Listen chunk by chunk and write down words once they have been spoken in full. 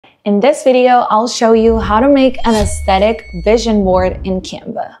In this video, I'll show you how to make an aesthetic vision board in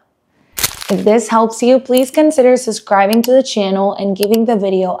Canva. If this helps you, please consider subscribing to the channel and giving the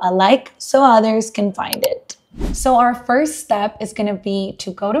video a like so others can find it. So our first step is going to be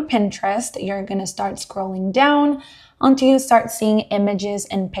to go to Pinterest. You're going to start scrolling down until you start seeing images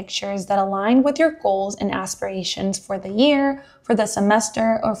and pictures that align with your goals and aspirations for the year, for the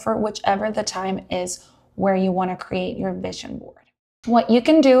semester, or for whichever the time is where you want to create your vision board. What you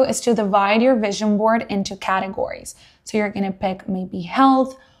can do is to divide your vision board into categories. So you're going to pick maybe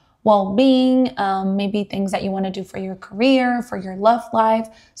health, well-being, maybe things that you want to do for your career, for your love life.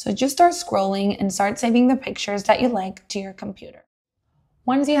 So just start scrolling and start saving the pictures that you like to your computer.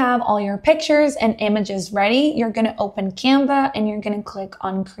 Once you have all your pictures and images ready, you're going to open Canva and you're going to click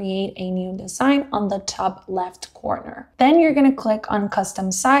on Create a New Design on the top left corner. Then you're going to click on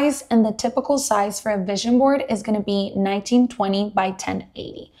Custom Size, and the typical size for a vision board is going to be 1920 by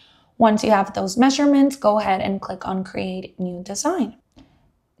 1080. Once you have those measurements, go ahead and click on Create New Design.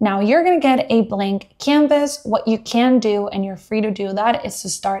 Now you're going to get a blank canvas. What you can do, and you're free to do that, is to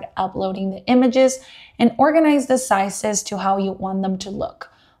start uploading the images and organize the sizes to how you want them to look.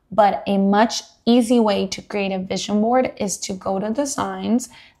 But a much easy way to create a vision board is to go to Designs,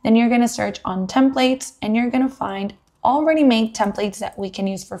 then you're going to search on Templates, and you're going to find already made templates that we can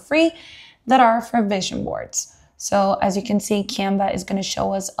use for free that are for vision boards. So as you can see, Canva is going to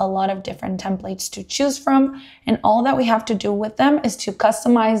show us a lot of different templates to choose from, and all that we have to do with them is to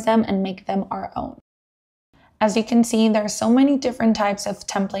customize them and make them our own. As you can see, there are so many different types of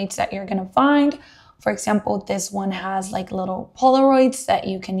templates that you're going to find. For example, this one has like little Polaroids that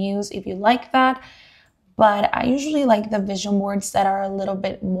you can use if you like that. But I usually like the vision boards that are a little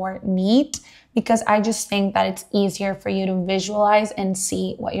bit more neat, because I just think that it's easier for you to visualize and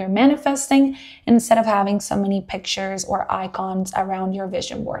see what you're manifesting instead of having so many pictures or icons around your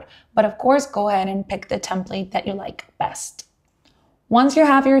vision board. But of course, go ahead and pick the template that you like best. Once you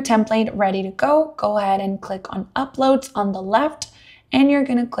have your template ready to go ahead and click on Uploads on the left, and you're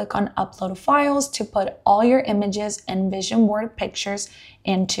going to click on Upload Files to put all your images and vision board pictures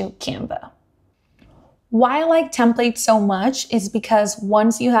into Canva. Why I like templates so much is because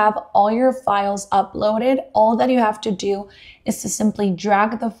once you have all your files uploaded, all that you have to do is to simply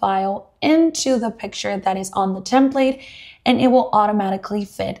drag the file into the picture that is on the template, and it will automatically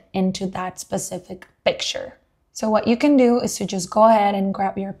fit into that specific picture. So what you can do is to just go ahead and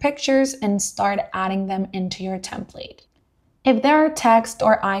grab your pictures and start adding them into your template. If there are text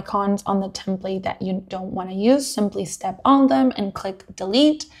or icons on the template that you don't want to use, simply step on them and click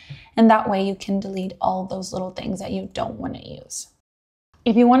delete. And that way you can delete all those little things that you don't want to use.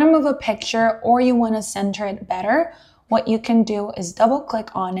 If you want to move a picture or you want to center it better, what you can do is double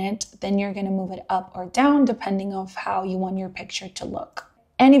click on it. Then you're going to move it up or down depending on how you want your picture to look.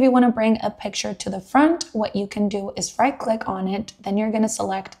 And if you want to bring a picture to the front, what you can do is right click on it. Then you're going to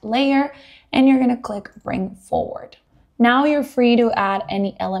select layer and you're going to click bring forward. Now you're free to add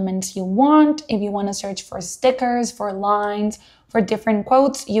any elements you want. If you want to search for stickers, for lines, for different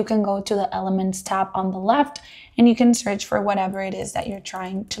quotes, you can go to the Elements tab on the left and you can search for whatever it is that you're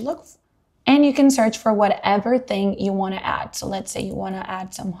trying to look for. And you can search for whatever thing you want to add. So let's say you want to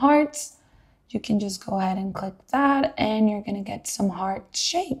add some hearts. You can just go ahead and click that and you're going to get some heart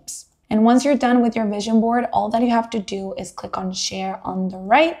shapes. And once you're done with your vision board, all that you have to do is click on Share on the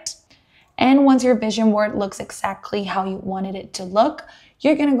right. And once your vision board looks exactly how you wanted it to look,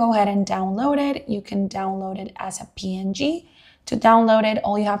 you're going to go ahead and download it. You can download it as a PNG. To download it,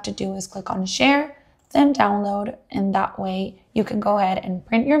 all you have to do is click on Share, then Download, and that way you can go ahead and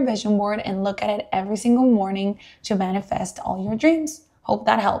print your vision board and look at it every single morning to manifest all your dreams. Hope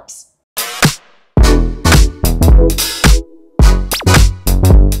that helps.